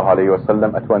sallallahu alayhi wa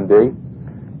sallam at one day,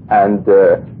 and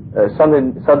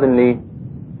suddenly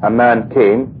a man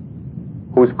came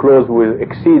whose clothes were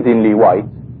exceedingly white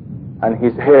and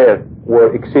his hair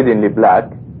were exceedingly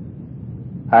black,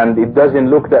 and it doesn't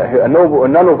look that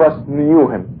none of us knew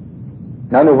him,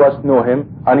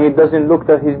 and it doesn't look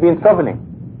that he's been traveling.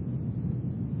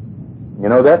 You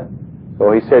know that?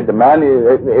 So he said the man,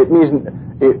 it means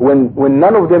when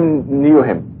none of them knew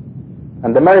him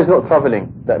and the man is not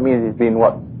traveling, that means he's been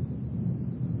what?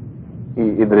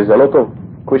 There is a lot of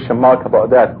question mark about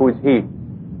that. Who is he?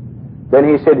 Then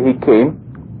he said he came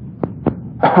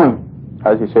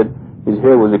as he said, his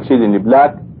hair was exceedingly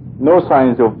black, no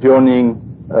signs of journeying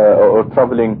or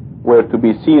traveling were to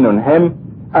be seen on him,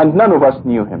 and none of us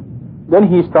knew him. Then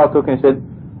he started talking and said,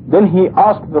 then he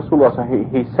asked Rasulullah,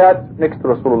 he sat next to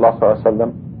Rasulullah sallallahu alaihi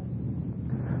wasallam.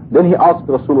 Then he asked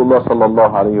Rasulullah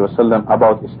sallallahu alaihi wasallam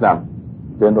about Islam.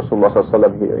 Then Rasulullah sallallahu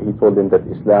alaihi wasallam, he told him that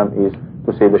Islam is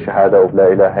to say the shahada of la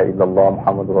ilaha illallah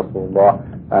Muhammadur Rasulullah,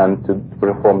 and to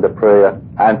perform the prayer,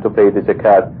 and to pay the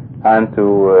zakat, and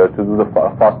to do the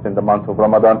fast in the month of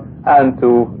Ramadan, and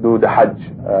to do the Hajj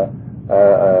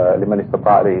liman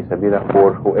istata'a ilayhi sabila,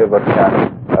 for whoever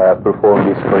can perform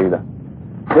this faridah.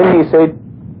 Then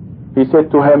he said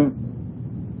to him,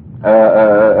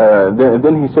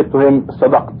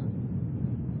 sadaqt.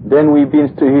 Then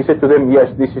he said to them,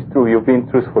 yes, this is true, you've been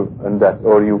truthful in that,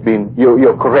 or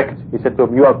you're correct. He said to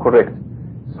him, you are correct.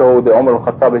 So the Umar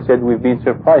al-Khattab said, we've been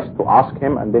surprised to ask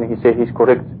him, and then he said he's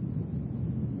correct.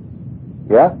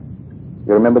 Yeah?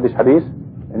 You remember this hadith?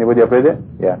 Anybody have read it?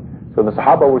 Yeah. So the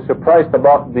Sahaba were surprised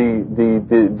about the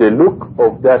look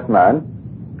of that man,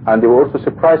 and they were also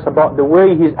surprised about the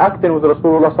way he's acting with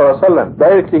Rasulullah sallallahu alaihi wasallam.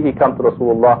 Directly he came to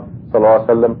Rasulullah sallallahu alaihi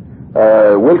wasallam,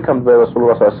 welcomed by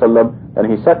Rasulullah sallallahu alaihi wasallam, and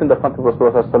he sat in the front of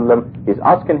Rasulullah sallallahu alaihi wasallam. He's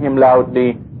asking him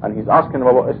loudly, and he's asking him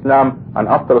about Islam, and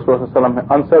after Rasulullah sallallahu alaihi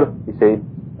wasallam answered, he said,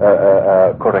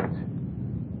 correct.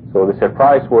 So the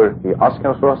surprise were, he asked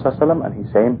Rasulullah sallallahu alaihi wasallam, and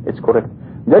he's saying it's correct.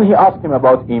 Then he asked him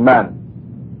about Iman.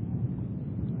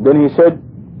 Then he said,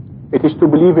 it is to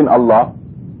believe in Allah,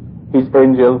 His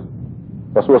angels.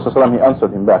 Rasulullah sallallahu alaihi wasallam, he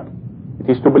answered him back, it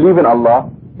is to believe in Allah,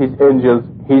 His angels,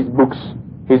 His books,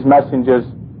 His messengers,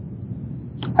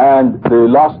 and the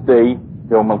last day,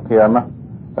 Yawm al-Qiyamah,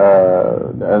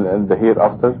 and the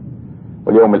hereafter,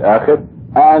 Yawm al-Akhir,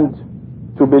 and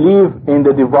to believe in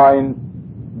the divine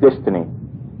destiny,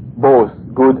 both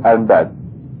good and bad.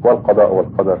 وَالْقَضَاءُ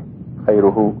وَالْقَدَرُ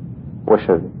خَيْرُهُ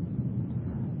وَشَرُّهُ.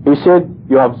 He said,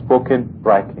 you have spoken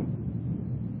rightly.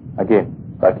 Again,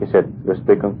 like he said, you have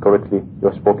spoken correctly, you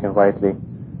have spoken rightly.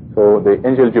 So the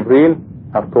angel Jibreel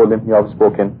have told him, you have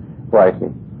spoken rightly.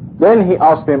 Then he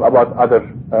asked him about other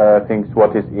things.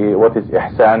 What is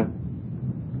ihsan?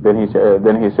 Then he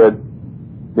said,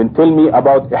 then tell me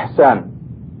about ihsan.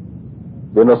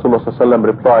 Then Rasulullah sallallahu alaihi wasallam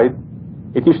replied,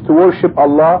 it is to worship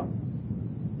Allah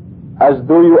as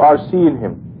though you are seeing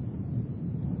Him,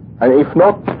 and if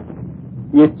not,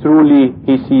 yet truly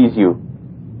He sees you.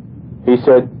 He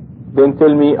said, then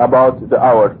tell me about the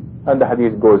hour. And the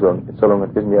hadith goes on. It's so long,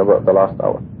 it tells me about the last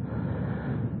hour.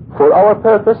 For our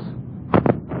purpose,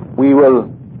 we will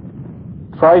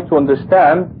try to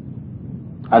understand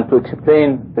and to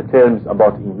explain the terms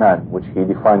about Iman, which he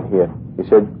defined here. He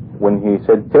said, when he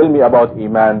said, tell me about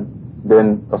Iman,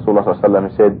 then Rasulullah sallallahu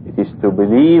alaihi wasallam said, it is to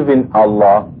believe in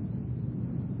Allah,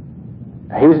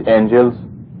 His angels,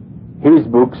 His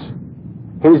books,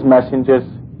 His messengers,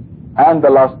 and the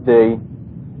last day,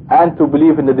 and to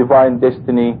believe in the divine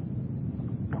destiny,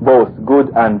 both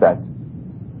good and bad.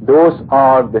 Those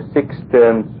are the 6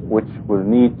 terms which we'll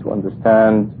need to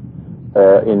understand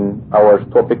in our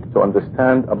topic, to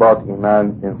understand about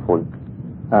Iman in full.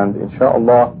 And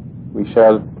inshallah we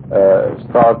shall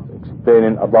start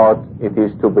explaining about it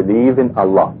is to believe in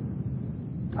Allah.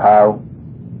 How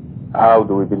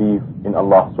do we believe in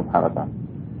Allah subhanahu wa ta'ala?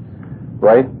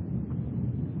 Right?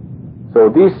 So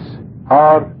these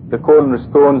are the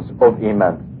cornerstones of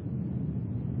Iman.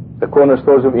 The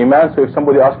cornerstones of Iman. So if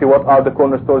somebody asks you what are the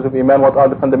cornerstones of Iman, what are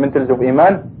the fundamentals of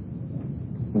Iman,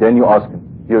 then you ask him.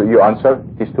 You answer,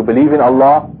 it is to believe in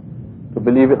Allah, to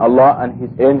believe in Allah and His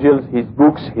angels, His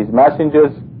books, His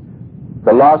messengers,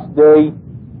 the last day,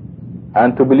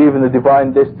 and to believe in the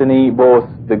divine destiny, both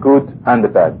the good and the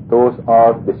bad. Those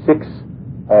are the 6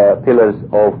 pillars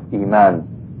of Iman,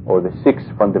 or the 6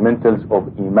 fundamentals of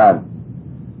Iman,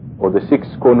 or the 6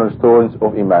 cornerstones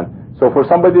of Iman. So for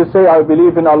somebody to say, I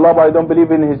believe in Allah but I don't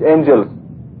believe in His angels,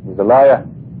 he's a liar.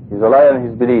 He's a liar in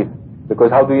his belief.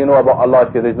 Because how do you know about Allah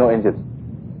if there is no angels?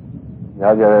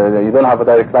 You don't have a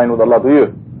direct line with Allah, do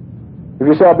you? If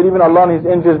you say, I believe in Allah and His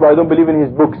angels but I don't believe in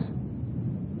His books,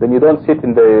 then you don't sit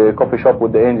in the coffee shop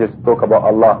with the angels to talk about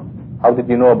Allah. How did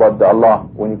you know about the Allah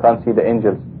when you can't see the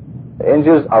angels? The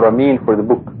angels are a mean for the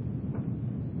book.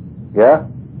 Yeah?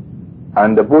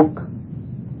 And the book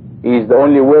is the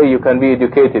only way you can be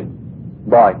educated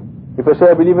by. If I say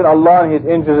I believe in Allah and His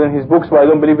angels and His books but I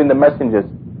don't believe in the messengers,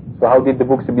 so how did the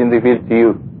books have been revealed to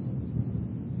you?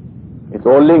 It's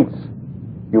all links.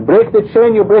 You break the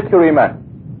chain, you break your Iman.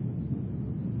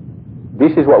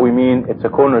 This is what we mean, it's a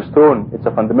cornerstone, it's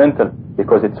a fundamental,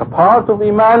 because it's a part of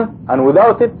Iman, and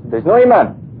without it, there's no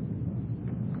Iman.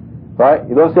 Right?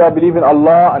 You don't say I believe in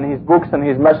Allah and His books and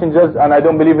His messengers and I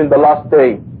don't believe in the last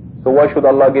day. So why should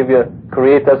Allah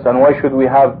create us, and why should we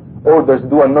have orders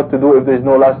do and not to do if there is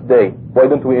no last day? Why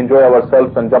don't we enjoy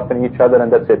ourselves and jump in each other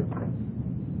and that's it?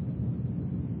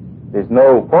 There's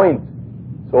no point.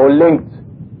 It's all linked.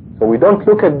 So we don't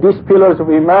look at these pillars of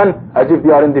Iman as if they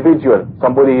are individual.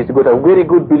 Somebody is got a very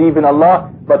good belief in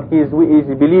Allah, but his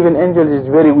belief in angels is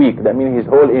very weak. That means his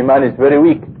whole Iman is very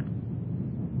weak.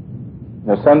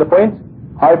 You understand the point?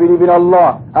 I believe in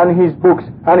Allah and His books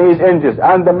and His angels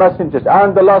and the messengers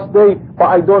and the last day, but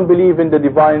I don't believe in the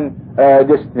divine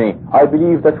destiny. I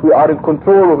believe that we are in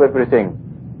control of everything.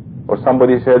 Or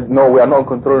somebody said, no, we are not in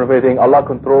control of everything. Allah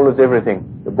controls everything.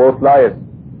 They're both liars.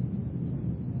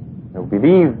 We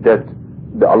believe that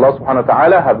Allah subhanahu wa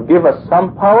ta'ala have give us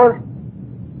some power,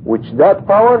 which that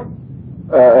power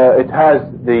it has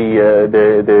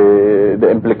the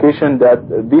implication that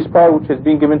this power which has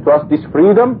been given to us, this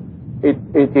freedom,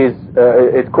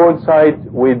 it coincides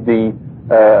with the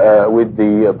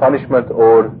punishment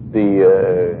or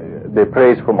the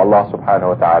praise from Allah subhanahu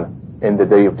wa ta'ala in the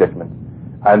day of judgment.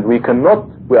 And we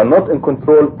are not in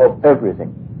control of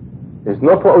everything. It's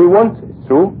not what we want, it's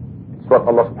true. It's what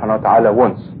Allah subhanahu wa ta'ala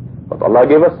wants. But Allah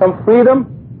gave us some freedom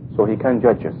so He can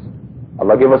judge us.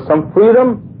 Allah gave us some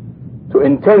freedom to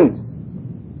intend.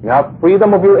 You have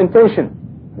freedom of your intention.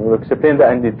 We will explain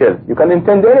that in detail. You can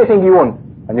intend anything you want,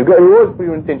 and you get reward for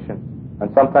your intention. And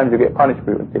sometimes you get punished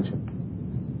for your intention.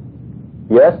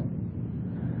 Yes?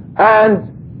 And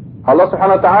Allah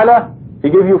subhanahu wa ta'ala, He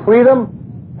gave you freedom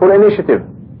for initiative.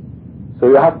 So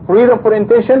you have freedom for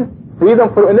intention, freedom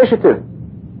for initiative.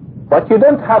 But you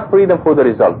don't have freedom for the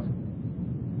result.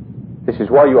 This is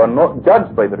why you are not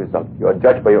judged by the result. You are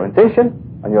judged by your intention,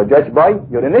 and you are judged by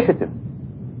your initiative.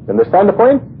 You understand the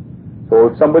point? So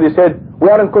if somebody said, we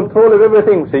are in control of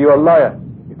everything, say you are a liar.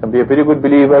 You can be a very good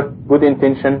believer, good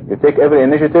intention, you take every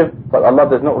initiative, but Allah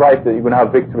does not write that you're going to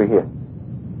have victory here.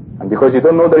 And because you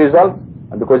don't know the result,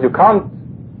 and because you can't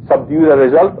subdue the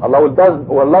result, Allah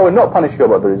will not punish you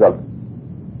about the result.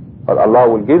 But Allah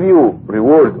will give you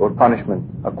reward or punishment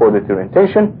according to your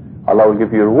intention. Allah will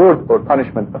give you reward or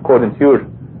punishment according to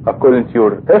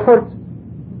your effort,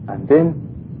 and then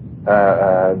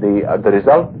the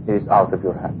result is out of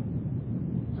your hand.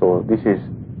 So this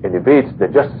elevates the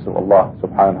justice of Allah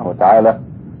subhanahu wa ta'ala,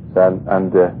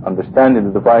 and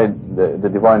understanding the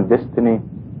divine destiny.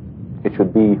 It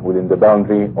should be within the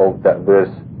boundary of that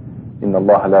verse, إن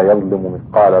الله لا يظلم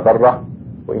مثقال ذرة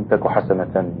وإن تك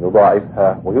حسنة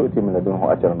يضاعفها ويؤتي من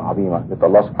لدنه أجرا عظيما. That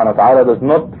Allah subhanahu wa ta'ala does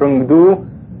not wrongdo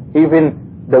even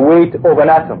the weight of an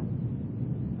atom.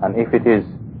 And if it is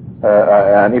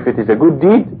a good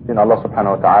deed, then Allah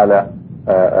subhanahu wa ta'ala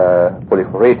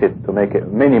proliferate it to make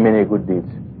it many, many good deeds.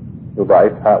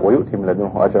 يضاعفها ويؤتي من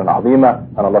لدنه أجرا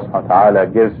عظيما. And Allah subhanahu wa ta'ala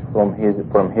gives from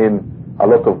Him a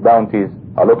lot of bounties,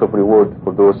 a lot of reward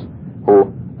for those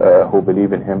who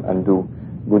believe in Him and do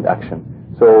good action.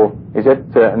 So is it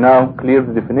now clear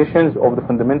the definitions of the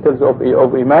fundamentals of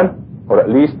Iman? Or at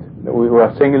least we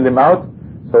have singled them out.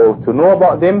 So to know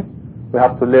about them, we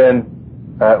have to learn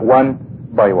one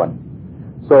by one.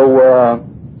 So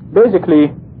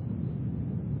basically,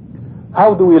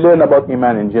 how do we learn about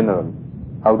Iman in general?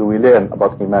 How do we learn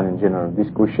about Iman in general? This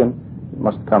question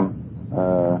must come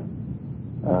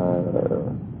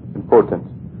important.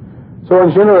 So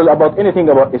in general, about anything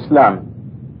about Islam,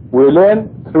 we learn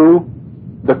through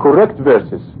the correct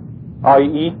verses,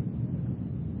 i.e.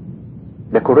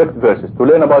 the correct verses. To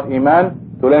learn about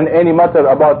Iman, to learn any matter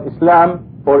about Islam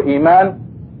or Iman,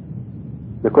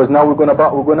 Because now we're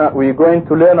going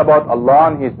to learn about Allah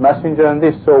and His Messenger and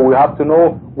this. So we have to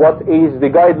know what is the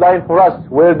guideline for us.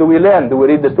 Where do we learn? Do we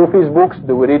read the Sufis books?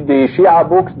 Do we read the Shia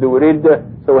books? Do we read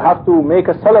so we have to make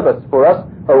a syllabus for us,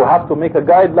 or we have to make a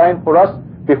guideline for us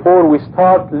before we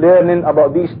start learning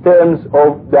about these terms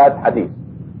of that hadith.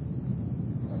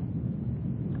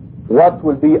 What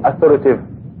will be authoritative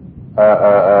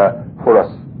for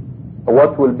us?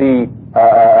 What will be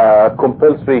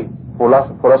compulsory for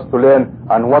us to learn,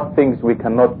 and what things we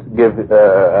cannot give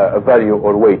value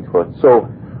or weight for it? So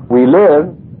we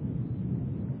learn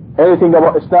anything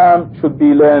about Islam should be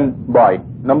learned by,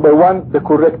 number one, the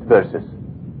correct verses,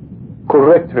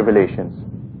 correct revelations.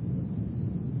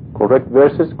 Correct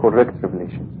verses, correct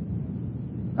revelations.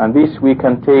 And this we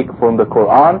can take from the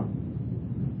Quran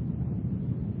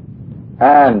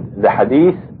and the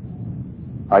Hadith,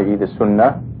 i.e. the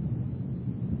Sunnah.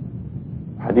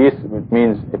 Hadith, it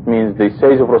means the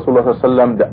sayings of Rasulullah sallallahu alaihi wasallam, the